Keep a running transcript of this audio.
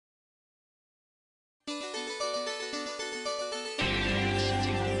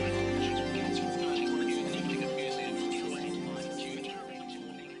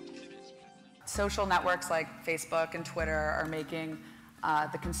Social networks like Facebook and Twitter are making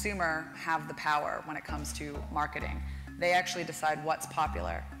the consumer have the power when it comes to marketing. They actually decide what's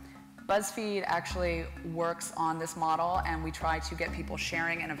popular. BuzzFeed actually works on this model, and we try to get people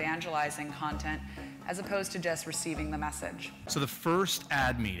sharing and evangelizing content as opposed to just receiving the message. So the first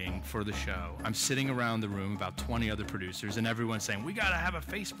ad meeting for the show, I'm sitting around the room, about 20 other producers, and everyone's saying, we gotta have a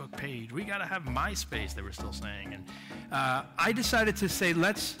Facebook page, we gotta have MySpace, they were still saying. And I decided to say,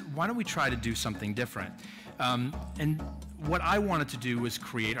 why don't we try to do something different? And what I wanted to do was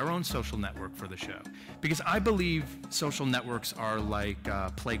create our own social network for the show. Because I believe social networks are like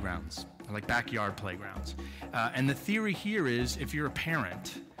playgrounds, like backyard playgrounds. And the theory here is, if you're a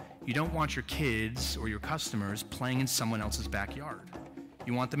parent, you don't want your kids or your customers playing in someone else's backyard.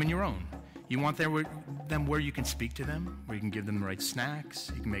 You want them in your own. You want them where you can speak to them, where you can give them the right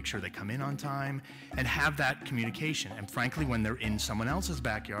snacks, you can make sure they come in on time, and have that communication. And frankly, when they're in someone else's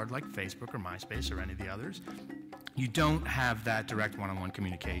backyard, like Facebook or MySpace or any of the others, you don't have that direct one-on-one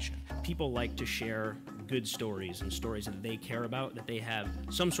communication. People like to share good stories and stories that they care about, that they have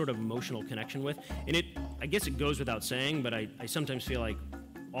some sort of emotional connection with. And I guess it goes without saying, but I sometimes feel like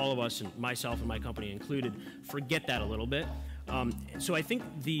all of us, and myself and my company included, forget that a little bit. So I think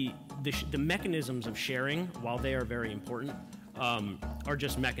the mechanisms of sharing, while they are very important, are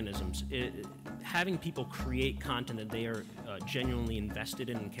just mechanisms. Having people create content that they are genuinely invested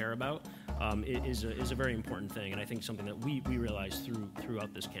in and care about is a very important thing, and I think something that we realized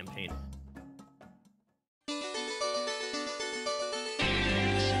throughout this campaign.